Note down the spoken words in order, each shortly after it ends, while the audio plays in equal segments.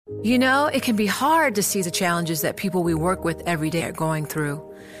You know, it can be hard to see the challenges that people we work with every day are going through.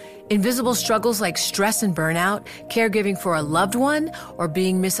 Invisible struggles like stress and burnout, caregiving for a loved one, or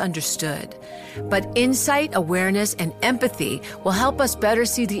being misunderstood. But insight, awareness, and empathy will help us better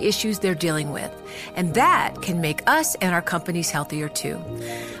see the issues they're dealing with. And that can make us and our companies healthier too.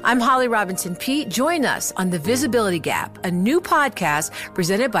 I'm Holly Robinson Peete. Join us on The Visibility Gap, a new podcast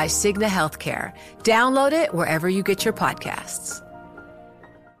presented by Cigna Healthcare. Download it wherever you get your podcasts.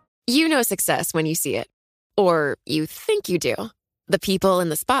 You know success when you see it. Or you think you do. The people in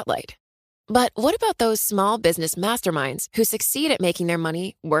the spotlight. But what about those small business masterminds who succeed at making their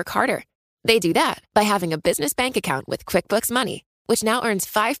money work harder? They do that by having a business bank account with QuickBooks Money, which now earns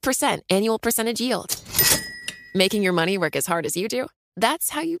 5% annual percentage yield. Making your money work as hard as you do?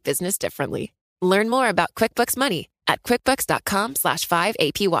 That's how you business differently. Learn more about QuickBooks Money at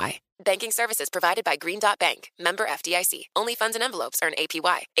quickbooks.com/5APY. Banking services provided by Green Dot Bank. Member FDIC. Only funds and envelopes earn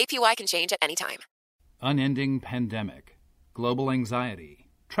APY. APY can change at any time. Unending pandemic. Global anxiety,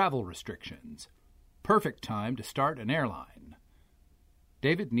 travel restrictions. Perfect time to start an airline.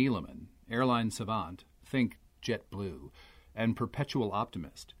 David Neeleman, airline savant, think JetBlue, and perpetual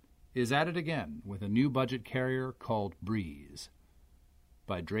optimist, is at it again with a new budget carrier called Breeze.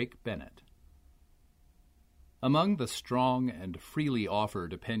 By Drake Bennett. Among the strong and freely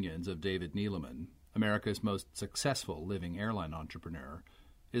offered opinions of David Neeleman, America's most successful living airline entrepreneur,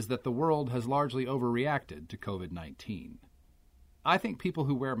 is that the world has largely overreacted to COVID-19. I think people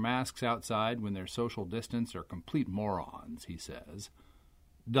who wear masks outside when they're social distance are complete morons, he says.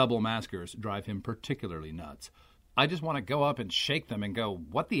 Double maskers drive him particularly nuts. I just want to go up and shake them and go,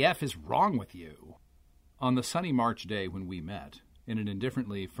 "What the F is wrong with you?" On the sunny March day when we met, in an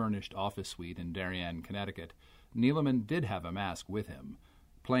indifferently furnished office suite in Darien, Connecticut, Neeleman did have a mask with him.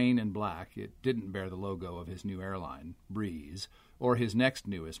 Plain and black, it didn't bear the logo of his new airline, Breeze, or his next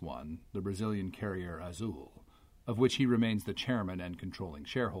newest one, the Brazilian carrier Azul, of which he remains the chairman and controlling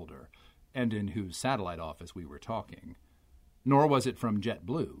shareholder, and in whose satellite office we were talking. Nor was it from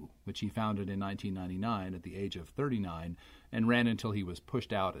JetBlue, which he founded in 1999 at the age of 39 and ran until he was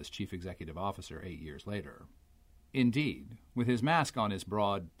pushed out as chief executive officer 8 years later. Indeed, with his mask on his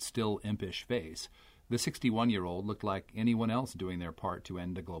broad, still impish face, the 61-year-old looked like anyone else doing their part to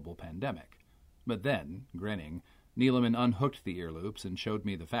end a global pandemic. But then, grinning, Neeleman unhooked the ear loops and showed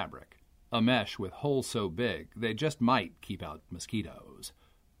me the fabric. A mesh with holes so big they just might keep out mosquitoes.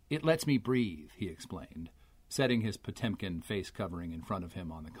 "It lets me breathe," he explained, setting his Potemkin face covering in front of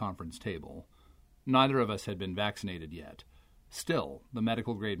him on the conference table. Neither of us had been vaccinated yet. Still, the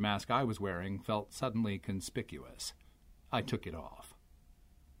medical-grade mask I was wearing felt suddenly conspicuous. I took it off.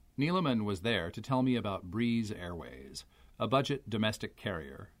 Neeleman was there to tell me about Breeze Airways, a budget domestic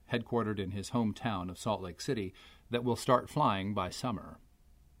carrier headquartered in his hometown of Salt Lake City that will start flying by summer.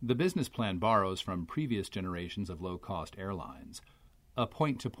 The business plan borrows from previous generations of low-cost airlines, a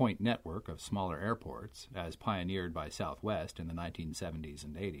point-to-point network of smaller airports, as pioneered by Southwest in the 1970s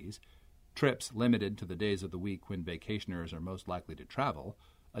and 80s, trips limited to the days of the week when vacationers are most likely to travel,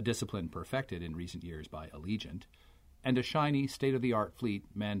 a discipline perfected in recent years by Allegiant, and a shiny, state-of-the-art fleet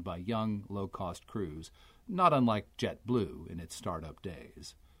manned by young, low-cost crews, not unlike JetBlue in its startup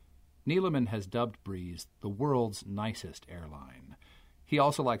days. Neeleman has dubbed Breeze the world's nicest airline. He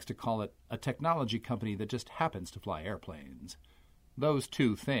also likes to call it a technology company that just happens to fly airplanes. Those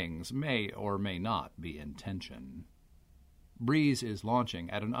two things may or may not be in tension. Breeze is launching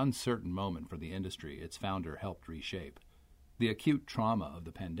at an uncertain moment for the industry its founder helped reshape. The acute trauma of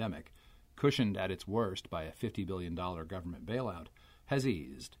the pandemic, cushioned at its worst by a $50 billion government bailout, has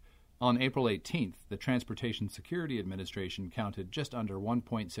eased. On April 18th, the Transportation Security Administration counted just under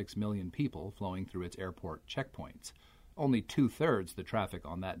 1.6 million people flowing through its airport checkpoints, only two-thirds the traffic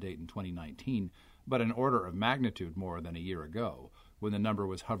on that date in 2019, but an order of magnitude more than a year ago, when the number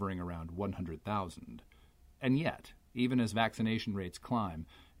was hovering around 100,000. And yet, even as vaccination rates climb,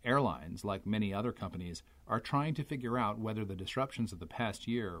 airlines, like many other companies, are trying to figure out whether the disruptions of the past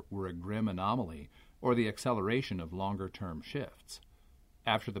year were a grim anomaly or the acceleration of longer-term shifts.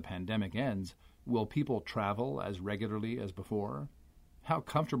 After the pandemic ends, will people travel as regularly as before? How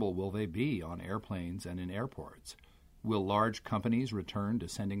comfortable will they be on airplanes and in airports? Will large companies return to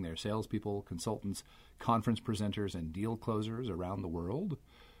sending their salespeople, consultants, conference presenters, and deal closers around the world?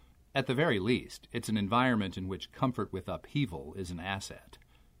 At the very least, it's an environment in which comfort with upheaval is an asset.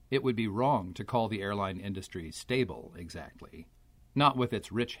 It would be wrong to call the airline industry stable exactly. Not with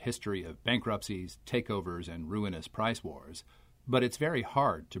its rich history of bankruptcies, takeovers, and ruinous price wars, but it's very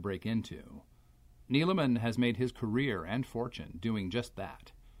hard to break into. Neeleman has made his career and fortune doing just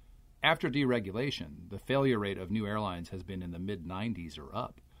that. After deregulation, the failure rate of new airlines has been in the mid-90s or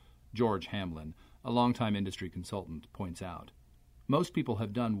up. George Hamlin, a longtime industry consultant, points out. Most people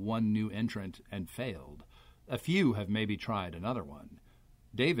have done one new entrant and failed. A few have maybe tried another one.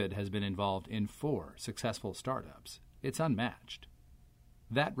 David has been involved in 4 successful startups. It's unmatched.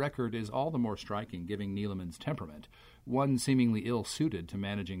 That record is all the more striking given Neeleman's temperament, one seemingly ill-suited to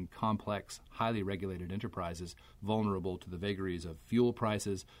managing complex, highly regulated enterprises vulnerable to the vagaries of fuel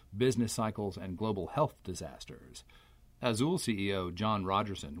prices, business cycles, and global health disasters. Azul CEO John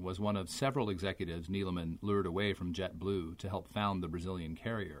Rogerson was one of several executives Neeleman lured away from JetBlue to help found the Brazilian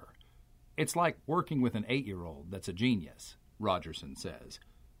carrier. It's like working with an 8-year-old that's a genius, Rogerson says.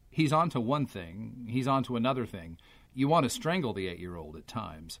 He's on to one thing, he's on to another thing. You want to strangle the 8-year-old at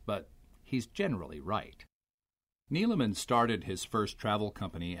times, but he's generally right. Neeleman started his first travel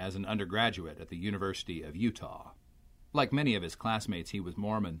company as an undergraduate at the University of Utah. Like many of his classmates, he was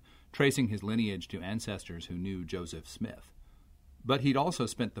Mormon, tracing his lineage to ancestors who knew Joseph Smith. But he'd also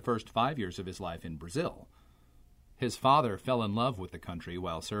spent the first 5 years of his life in Brazil. His father fell in love with the country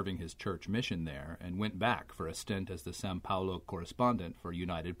while serving his church mission there and went back for a stint as the São Paulo correspondent for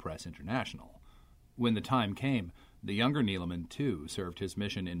United Press International. When the time came, the younger Neeleman, too, served his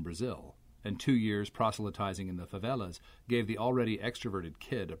mission in Brazil, and 2 years proselytizing in the favelas gave the already extroverted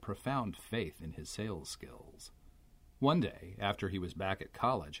kid a profound faith in his sales skills. One day, after he was back at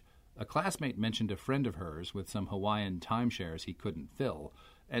college, a classmate mentioned a friend of hers with some Hawaiian timeshares he couldn't fill,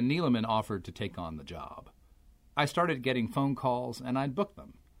 and Neeleman offered to take on the job. I started getting phone calls, and I'd book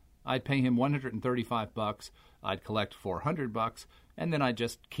them. I'd pay him $135, I'd collect $400, and then I'd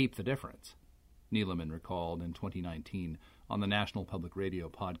just keep the difference. Neeleman recalled in 2019 on the National Public Radio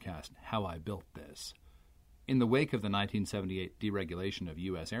podcast How I Built This. In the wake of the 1978 deregulation of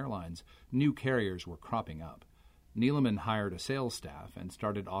U.S. airlines, new carriers were cropping up. Neeleman hired a sales staff and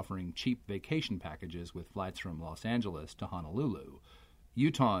started offering cheap vacation packages with flights from Los Angeles to Honolulu.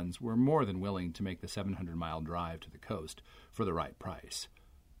 Utahns were more than willing to make the 700-mile drive to the coast for the right price.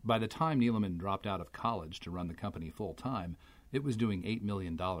 By the time Neeleman dropped out of college to run the company full-time, it was doing $8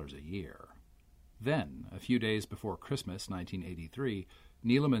 million a year. Then, a few days before Christmas 1983,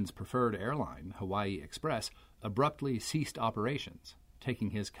 Neeleman's preferred airline, Hawaii Express, abruptly ceased operations,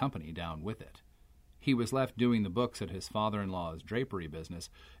 taking his company down with it. He was left doing the books at his father-in-law's drapery business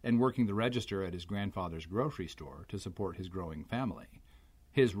and working the register at his grandfather's grocery store to support his growing family.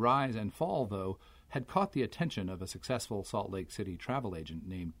 His rise and fall, though, had caught the attention of a successful Salt Lake City travel agent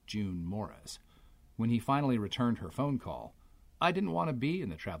named June Morris. When he finally returned her phone call, "I didn't want to be in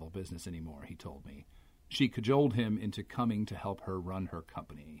the travel business anymore," he told me. She cajoled him into coming to help her run her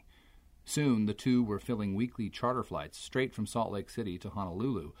company. Soon the two were filling weekly charter flights straight from Salt Lake City to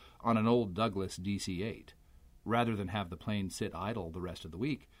Honolulu on an old Douglas DC-8. Rather than have the plane sit idle the rest of the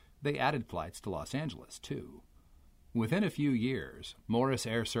week, they added flights to Los Angeles, too. Within a few years, Morris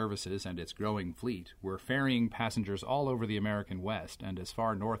Air Services and its growing fleet were ferrying passengers all over the American West and as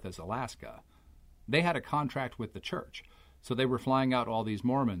far north as Alaska. They had a contract with the church, so they were flying out all these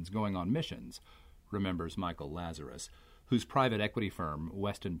Mormons going on missions, remembers Michael Lazarus, whose private equity firm,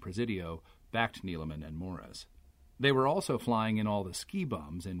 Weston Presidio, backed Neeleman and Morris. They were also flying in all the ski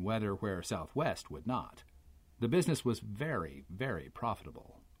bums in weather where Southwest would not. The business was very, very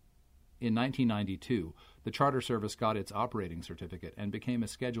profitable. In 1992, the charter service got its operating certificate and became a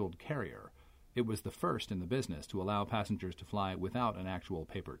scheduled carrier. It was the first in the business to allow passengers to fly without an actual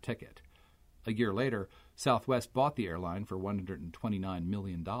paper ticket. A year later, Southwest bought the airline for $129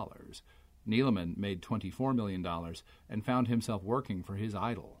 million. Neeleman made $24 million and found himself working for his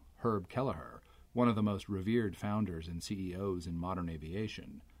idol, Herb Kelleher, one of the most revered founders and CEOs in modern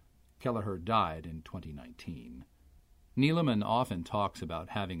aviation. Kelleher died in 2019. Neeleman often talks about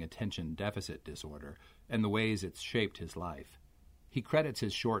having attention deficit disorder and the ways it's shaped his life. He credits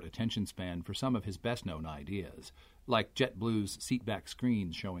his short attention span for some of his best-known ideas, like JetBlue's seatback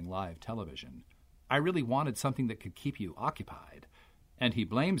screens showing live television. "I really wanted something that could keep you occupied." And he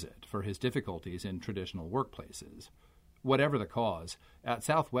blames it for his difficulties in traditional workplaces. Whatever the cause, at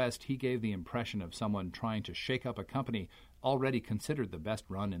Southwest he gave the impression of someone trying to shake up a company already considered the best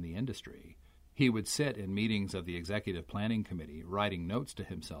run in the industry. He would sit in meetings of the Executive Planning Committee, writing notes to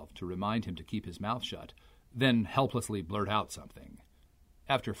himself to remind him to keep his mouth shut, then helplessly blurt out something.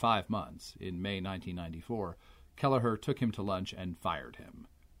 After 5 months, in May 1994, Kelleher took him to lunch and fired him.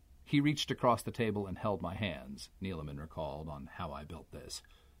 "He reached across the table and held my hands," Neeleman recalled on How I Built This.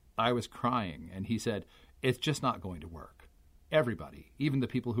 "I was crying, and he said, 'It's just not going to work. Everybody, even the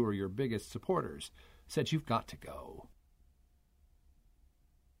people who are your biggest supporters, said you've got to go.'"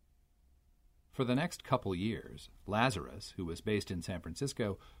 For the next couple years, Lazarus, who was based in San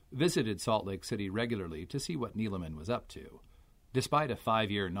Francisco, visited Salt Lake City regularly to see what Neeleman was up to. Despite a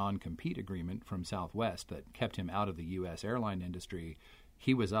 5-year non-compete agreement from Southwest that kept him out of the U.S. airline industry,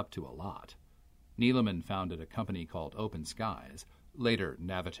 he was up to a lot. Neeleman founded a company called Open Skies, later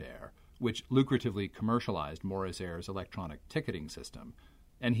Navitaire, which lucratively commercialized Morris Air's electronic ticketing system,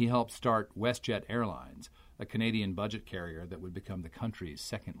 and he helped start WestJet Airlines, a Canadian budget carrier that would become the country's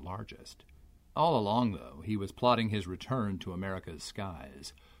second largest. All along, though, he was plotting his return to America's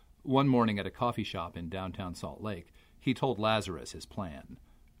skies. One morning at a coffee shop in downtown Salt Lake, he told Lazarus his plan.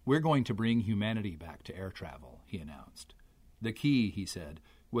 "We're going to bring humanity back to air travel," he announced. The key, he said,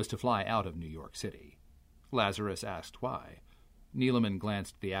 was to fly out of New York City. Lazarus asked why. Neeleman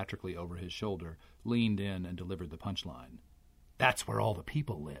glanced theatrically over his shoulder, leaned in, and delivered the punchline. "That's where all the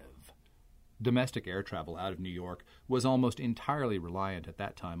people live." Domestic air travel out of New York was almost entirely reliant at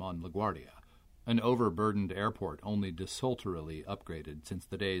that time on LaGuardia, an overburdened airport only desultorily upgraded since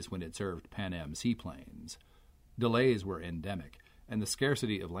the days when it served Pan Am seaplanes. Delays were endemic, and the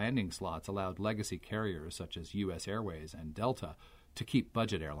scarcity of landing slots allowed legacy carriers such as U.S. Airways and Delta to keep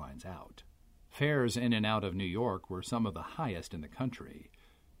budget airlines out. Fares in and out of New York were some of the highest in the country.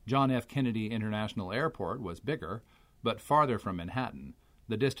 John F. Kennedy International Airport was bigger, but farther from Manhattan,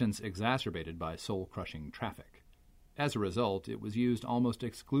 the distance exacerbated by soul-crushing traffic. As a result, it was used almost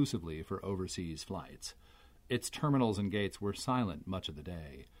exclusively for overseas flights. Its terminals and gates were silent much of the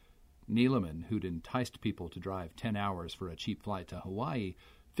day. Neeleman, who'd enticed people to drive 10 hours for a cheap flight to Hawaii,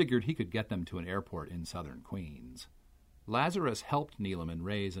 figured he could get them to an airport in southern Queens. Lazarus helped Neeleman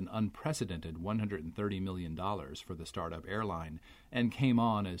raise an unprecedented $130 million for the startup airline and came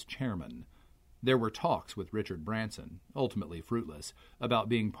on as chairman. There were talks with Richard Branson, ultimately fruitless, about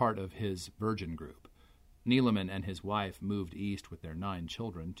being part of his Virgin Group. Neeleman and his wife moved east with their 9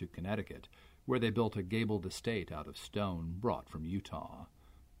 children to Connecticut, where they built a gabled estate out of stone brought from Utah.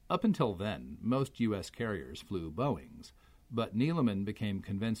 Up until then, most U.S. carriers flew Boeings, but Neeleman became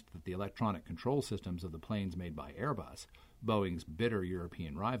convinced that the electronic control systems of the planes made by Airbus, Boeing's bitter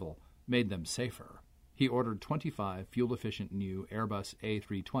European rival, made them safer. He ordered 25 fuel-efficient new Airbus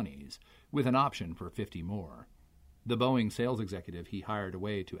A320s, with an option for 50 more. The Boeing sales executive he hired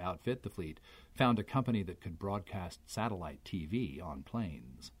away to outfit the fleet found a company that could broadcast satellite TV on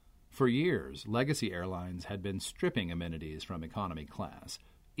planes. For years, legacy airlines had been stripping amenities from economy class,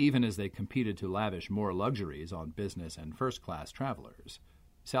 even as they competed to lavish more luxuries on business and first-class travelers.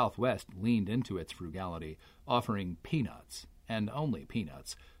 Southwest leaned into its frugality, offering peanuts, and only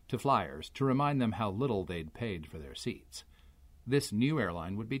peanuts, to flyers to remind them how little they'd paid for their seats. This new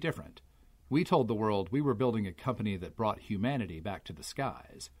airline would be different. "We told the world we were building a company that brought humanity back to the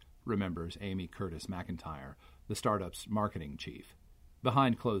skies," remembers Amy Curtis McIntyre, the startup's marketing chief.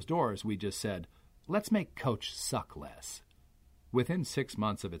 "Behind closed doors, we just said, let's make coach suck less." Within 6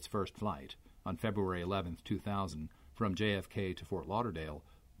 months of its first flight, on February 11, 2000, from JFK to Fort Lauderdale,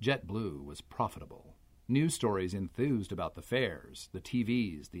 JetBlue was profitable. News stories enthused about the fares, the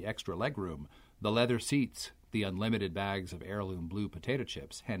TVs, the extra legroom, the leather seats, the unlimited bags of heirloom blue potato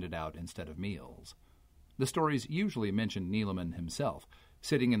chips handed out instead of meals. The stories usually mentioned Neeleman himself,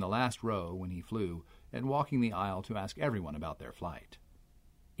 sitting in the last row when he flew and walking the aisle to ask everyone about their flight.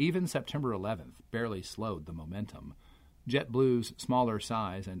 Even September 11th barely slowed the momentum. JetBlue's smaller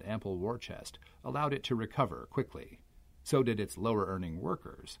size and ample war chest allowed it to recover quickly. So did its lower-earning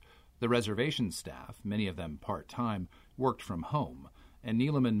workers. The reservation staff, many of them part-time, worked from home, and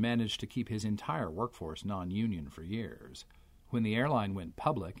Neeleman managed to keep his entire workforce non-union for years. When the airline went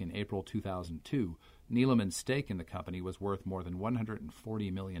public in April 2002, Neeleman's stake in the company was worth more than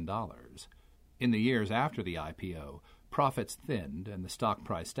 $140 million. In the years after the IPO, profits thinned and the stock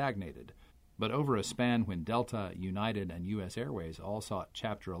price stagnated. But over a span when Delta, United, and U.S. Airways all sought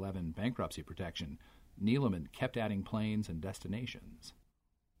Chapter 11 bankruptcy protection, Neeleman kept adding planes and destinations.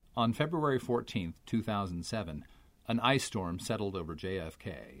 On February 14, 2007, an ice storm settled over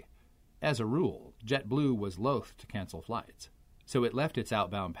JFK. As a rule, JetBlue was loath to cancel flights, so it left its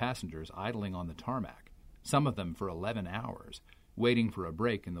outbound passengers idling on the tarmac, some of them for 11 hours, waiting for a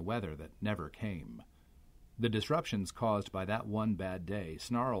break in the weather that never came. The disruptions caused by that one bad day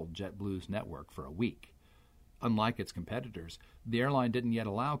snarled JetBlue's network for a week. Unlike its competitors, the airline didn't yet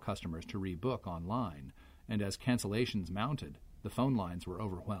allow customers to rebook online, and as cancellations mounted, the phone lines were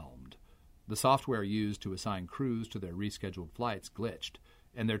overwhelmed. The software used to assign crews to their rescheduled flights glitched,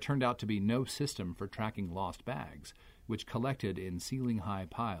 and there turned out to be no system for tracking lost bags, which collected in ceiling-high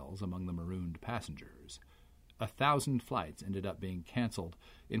piles among the marooned passengers. 1,000 flights ended up being canceled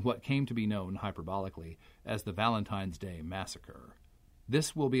in what came to be known hyperbolically as the Valentine's Day Massacre.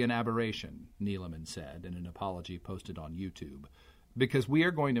 "This will be an aberration," Neeleman said in an apology posted on YouTube. because we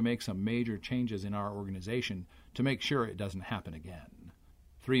are going to make some major changes in our organization to make sure it doesn't happen again.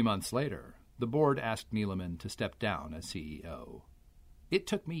 3 months later, the board asked Neeleman to step down as CEO. It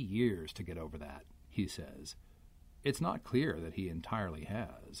took me years to get over that, he says. It's not clear that he entirely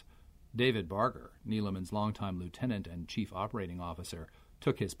has. David Barger, Neeleman's longtime lieutenant and chief operating officer,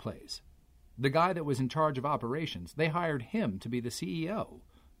 took his place. The guy that was in charge of operations, they hired him to be the CEO,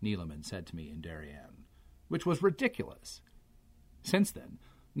 Neeleman said to me in Darien, which was ridiculous. Since then,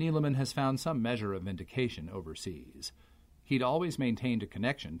 Neeleman has found some measure of vindication overseas. He'd always maintained a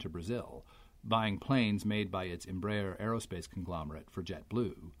connection to Brazil, buying planes made by its Embraer aerospace conglomerate for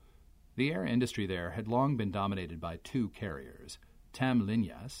JetBlue. The air industry there had long been dominated by two carriers, TAM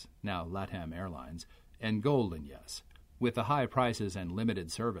Linhas, now LATAM Airlines, and Gol Linhas, with the high prices and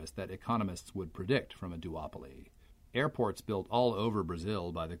limited service that economists would predict from a duopoly. Airports built all over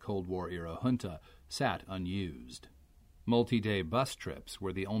Brazil by the Cold War-era junta sat unused. Multi-day bus trips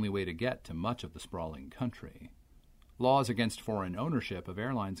were the only way to get to much of the sprawling country. Laws against foreign ownership of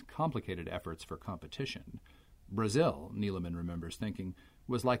airlines complicated efforts for competition. Brazil, Neeleman remembers thinking,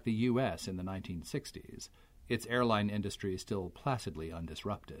 was like the U.S. in the 1960s, its airline industry still placidly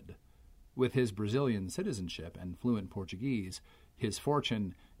undisrupted. With his Brazilian citizenship and fluent Portuguese, his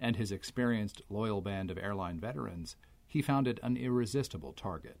fortune, and his experienced, loyal band of airline veterans, he found it an irresistible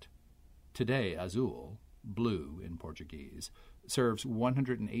target. Today, Azul, blue in Portuguese, serves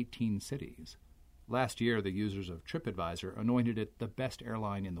 118 cities. Last year, the users of TripAdvisor anointed it the best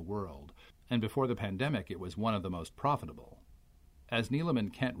airline in the world, and before the pandemic, it was one of the most profitable. As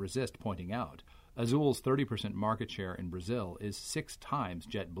Neeleman can't resist pointing out, Azul's 30% market share in Brazil is 6 times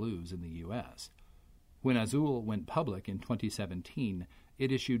JetBlue's in the U.S. When Azul went public in 2017,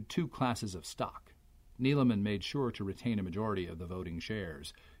 it issued 2 classes of stock. Neeleman made sure to retain a majority of the voting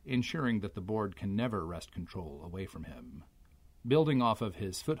shares, ensuring that the board can never wrest control away from him. Building off of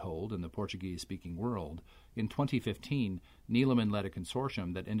his foothold in the Portuguese-speaking world, in 2015, Neeleman led a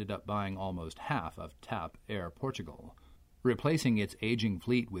consortium that ended up buying almost half of TAP Air Portugal, replacing its aging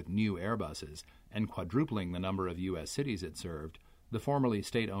fleet with new Airbuses and quadrupling the number of U.S. cities it served. The formerly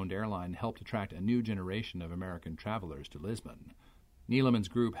state-owned airline helped attract a new generation of American travelers to Lisbon. Neeleman's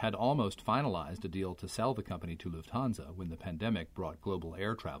group had almost finalized a deal to sell the company to Lufthansa when the pandemic brought global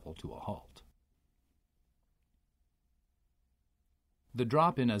air travel to a halt. The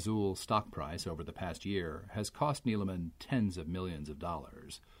drop in Azul's stock price over the past year has cost Neeleman tens of millions of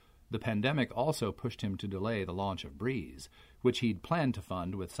dollars. The pandemic also pushed him to delay the launch of Breeze, which he'd planned to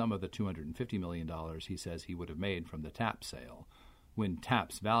fund with some of the $250 million he says he would have made from the TAP sale. When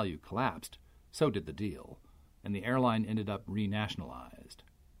TAP's value collapsed, so did the deal, and the airline ended up renationalized.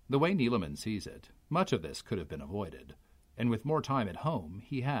 The way Neeleman sees it, much of this could have been avoided, and with more time at home,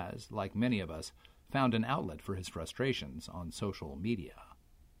 he has, like many of us, found an outlet for his frustrations on social media.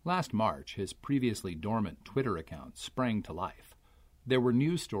 Last March, his previously dormant Twitter account sprang to life. There were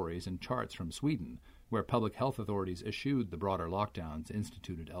news stories and charts from Sweden, where public health authorities eschewed the broader lockdowns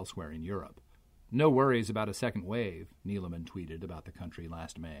instituted elsewhere in Europe. No worries about a second wave, Neeleman tweeted about the country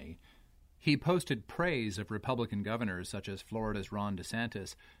last May. He posted praise of Republican governors such as Florida's Ron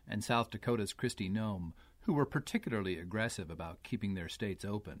DeSantis and South Dakota's Kristi Noem, who were particularly aggressive about keeping their states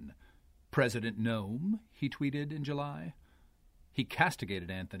open. President Noem, he tweeted in July. He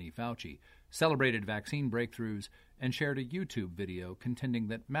castigated Anthony Fauci, celebrated vaccine breakthroughs, and shared a YouTube video contending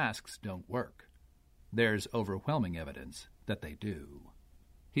that masks don't work. There's overwhelming evidence that they do.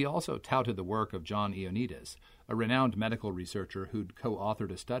 He also touted the work of John Ioannidis, a renowned medical researcher who'd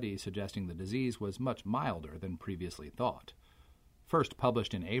co-authored a study suggesting the disease was much milder than previously thought. First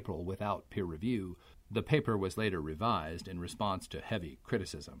published in April without peer review, the paper was later revised in response to heavy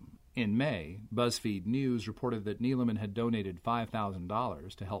criticism. In May, BuzzFeed News reported that Neeleman had donated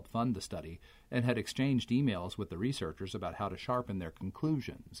 $5,000 to help fund the study and had exchanged emails with the researchers about how to sharpen their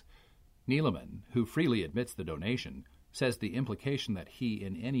conclusions. Neeleman, who freely admits the donation, says the implication that he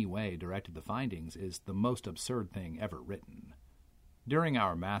in any way directed the findings is the most absurd thing ever written. During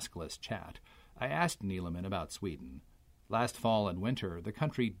our maskless chat, I asked Neeleman about Sweden. Last fall and winter, the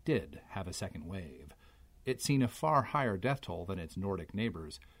country did have a second wave. It's seen a far higher death toll than its Nordic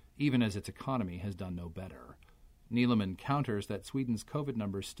neighbors, even as its economy has done no better. Neeleman counters that Sweden's COVID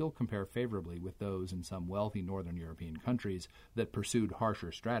numbers still compare favorably with those in some wealthy northern European countries that pursued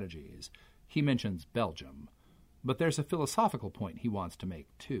harsher strategies. He mentions Belgium. But there's a philosophical point he wants to make,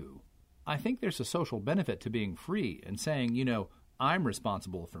 too. I think there's a social benefit to being free and saying, I'm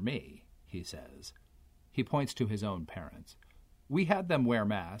responsible for me, he says. He points to his own parents. We had them wear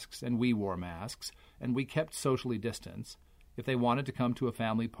masks, and we wore masks, and we kept socially distanced. If they wanted to come to a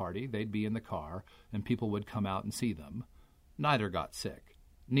family party, they'd be in the car, and people would come out and see them. Neither got sick.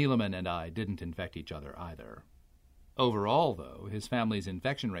 Neeleman and I didn't infect each other either. Overall, though, his family's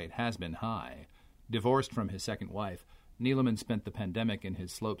infection rate has been high. Divorced from his second wife, Neeleman spent the pandemic in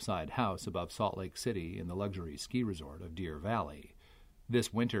his slopeside house above Salt Lake City in the luxury ski resort of Deer Valley.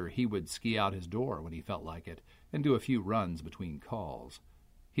 This winter, he would ski out his door when he felt like it and do a few runs between calls.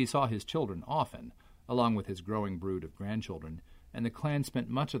 He saw his children often, along with his growing brood of grandchildren, and the clan spent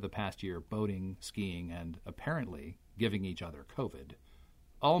much of the past year boating, skiing, and, apparently, giving each other COVID.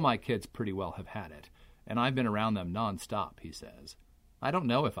 All my kids pretty well have had it, and I've been around them nonstop, he says. I don't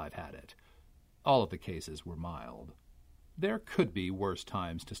know if I've had it. All of the cases were mild. There could be worse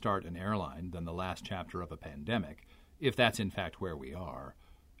times to start an airline than the last chapter of a pandemic, if that's in fact where we are.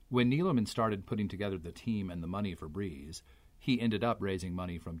 When Neeleman started putting together the team and the money for Breeze, he ended up raising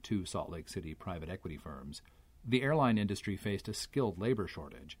money from 2 Salt Lake City private equity firms. The airline industry faced a skilled labor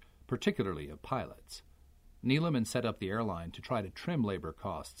shortage, particularly of pilots. Neeleman set up the airline to try to trim labor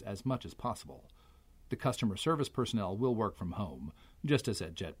costs as much as possible. The customer service personnel will work from home, just as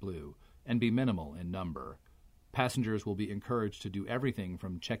at JetBlue, and be minimal in number. Passengers will be encouraged to do everything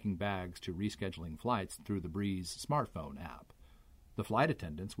from checking bags to rescheduling flights through the Breeze smartphone app. The flight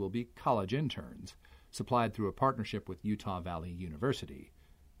attendants will be college interns, supplied through a partnership with Utah Valley University.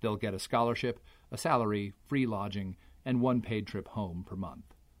 They'll get a scholarship, a salary, free lodging, and 1 paid trip home per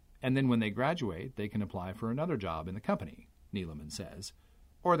month. And then when they graduate, they can apply for another job in the company, Neeleman says.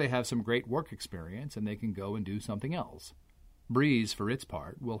 Or they have some great work experience and they can go and do something else. Breeze, for its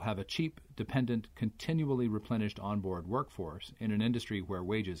part, will have a cheap, dependent, continually replenished onboard workforce in an industry where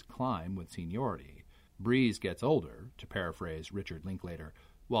wages climb with seniority. Breeze gets older, to paraphrase Richard Linklater,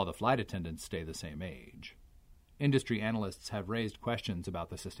 while the flight attendants stay the same age. Industry analysts have raised questions about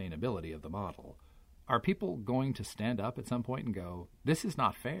the sustainability of the model. Are people going to stand up at some point and go, "This is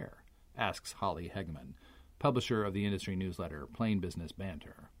not fair," asks Holly Hegman, publisher of the industry newsletter Plain Business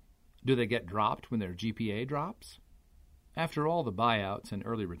Banter. Do they get dropped when their GPA drops? After all the buyouts and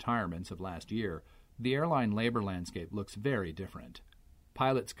early retirements of last year, the airline labor landscape looks very different.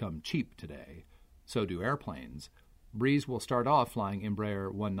 Pilots come cheap today. So do airplanes. Breeze will start off flying Embraer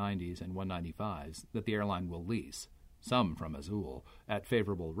 190s and 195s that the airline will lease, some from Azul, at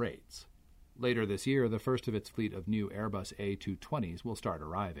favorable rates. Later this year, the first of its fleet of new Airbus A220s will start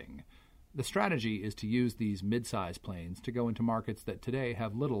arriving. The strategy is to use these mid-size planes to go into markets that today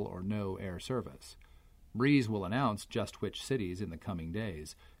have little or no air service. Breeze will announce just which cities in the coming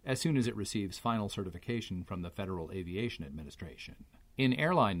days, as soon as it receives final certification from the Federal Aviation Administration. In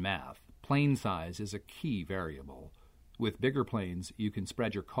airline math, plane size is a key variable. With bigger planes, you can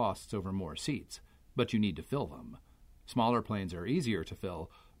spread your costs over more seats, but you need to fill them. Smaller planes are easier to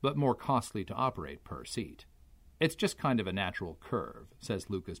fill, but more costly to operate per seat. It's just kind of a natural curve, says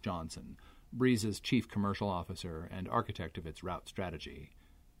Lucas Johnson, Breeze's chief commercial officer and architect of its route strategy.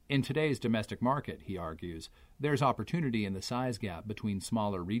 In today's domestic market, he argues, there's opportunity in the size gap between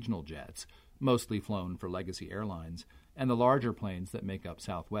smaller regional jets, mostly flown for legacy airlines, and the larger planes that make up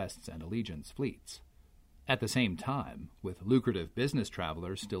Southwest's and Allegiant's fleets. At the same time, with lucrative business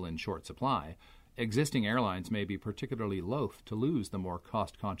travelers still in short supply, existing airlines may be particularly loath to lose the more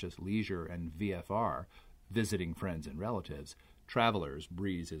cost-conscious leisure and VFR, visiting friends and relatives, travelers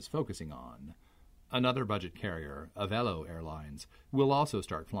Breeze is focusing on. Another budget carrier, Avelo Airlines, will also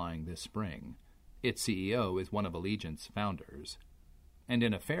start flying this spring. Its CEO is one of Allegiant's founders. And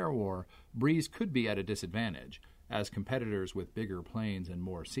in a fare war, Breeze could be at a disadvantage, as competitors with bigger planes and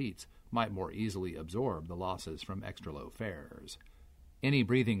more seats might more easily absorb the losses from extra-low fares. Any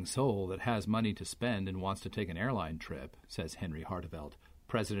breathing soul that has money to spend and wants to take an airline trip, says Henry Hartevelt,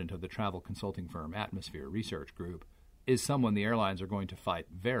 president of the travel consulting firm Atmosphere Research Group, is someone the airlines are going to fight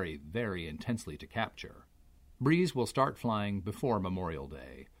very, very intensely to capture. Breeze will start flying before Memorial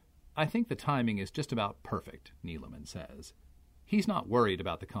Day. I think the timing is just about perfect, Neeleman says. He's not worried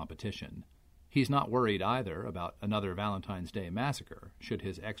about the competition. He's not worried either about another Valentine's Day massacre, should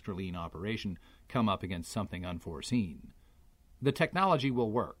his extra-lean operation come up against something unforeseen. The technology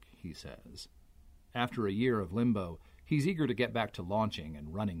will work, he says. After a year of limbo, he's eager to get back to launching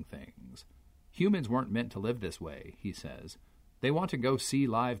and running things. Humans weren't meant to live this way, he says. They want to go see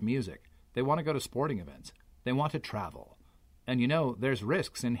live music. They want to go to sporting events. They want to travel. And there's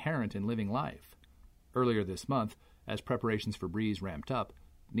risks inherent in living life. Earlier this month, as preparations for Breeze ramped up,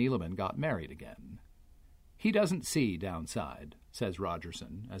 Neeleman got married again. He doesn't see downside, says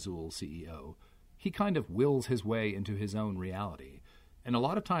Rogerson, Azul's CEO. He kind of wills his way into his own reality, and a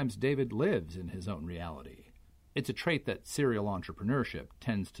lot of times David lives in his own reality. It's a trait that serial entrepreneurship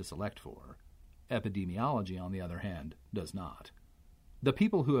tends to select for. Epidemiology, on the other hand, does not. The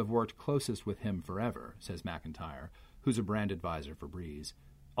people who have worked closest with him forever, says McIntyre, who's a brand advisor for Breeze,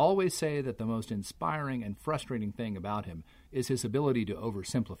 always say that the most inspiring and frustrating thing about him is his ability to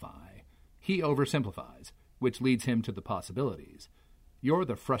oversimplify. He oversimplifies, which leads him to the possibilities. You're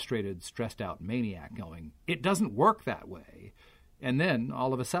the frustrated, stressed-out maniac going, "It doesn't work that way." And then,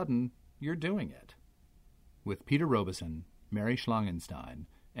 all of a sudden, you're doing it. With Peter Robeson, Mary Schlangenstein,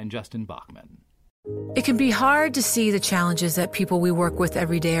 and Justin Bachman. It can be hard to see the challenges that people we work with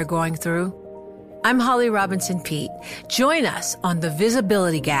every day are going through. I'm Holly Robinson Peete. Join us on The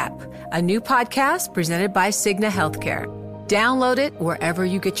Visibility Gap, a new podcast presented by Cigna Healthcare. Download it wherever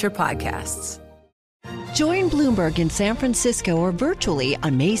you get your podcasts. Join Bloomberg in San Francisco or virtually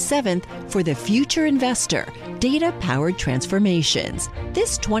on May 7th for The Future Investor, Data-Powered Transformations.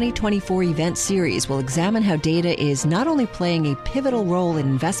 This 2024 event series will examine how data is not only playing a pivotal role in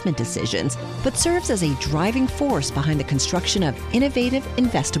investment decisions, but serves as a driving force behind the construction of innovative,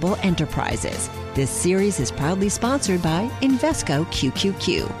 investable enterprises. This series is proudly sponsored by Invesco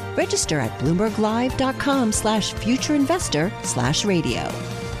QQQ. Register at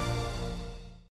BloombergLive.com/futureinvestor/radio.